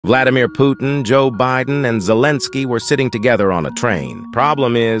Vladimir Putin, Joe Biden, and Zelensky were sitting together on a train.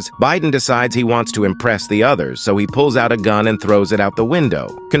 Problem is, Biden decides he wants to impress the others, so he pulls out a gun and throws it out the window.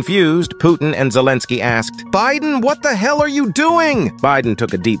 Confused, Putin and Zelensky asked, "Biden, what the hell are you doing?" Biden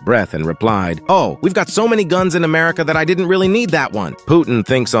took a deep breath and replied, "Oh, we've got so many guns in America that I didn't really need that one." Putin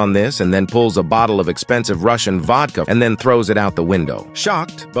thinks on this and then pulls a bottle of expensive Russian vodka and then throws it out the window.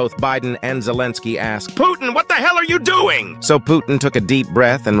 Shocked, both Biden and Zelensky asked, "Putin, what the hell are you doing?" So Putin took a deep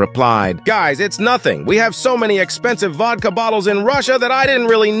breath and replied, "Guys, it's nothing. We have so many expensive vodka bottles in Russia that I didn't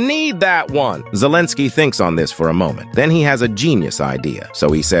really need that one." Zelensky thinks on this for a moment. Then he has a genius idea. So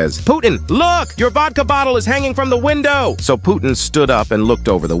he says, "Putin, look! Your vodka bottle is hanging from the window!" So Putin stood up and looked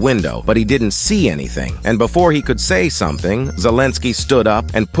over the window, but he didn't see anything. And before he could say something, Zelensky stood up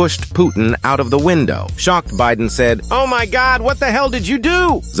and pushed Putin out of the window. Shocked, Biden said, "Oh my God, what the hell did you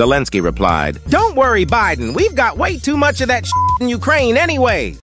do?" Zelensky replied, "Don't worry, Biden. We've got way too much of that shit in Ukraine anyway.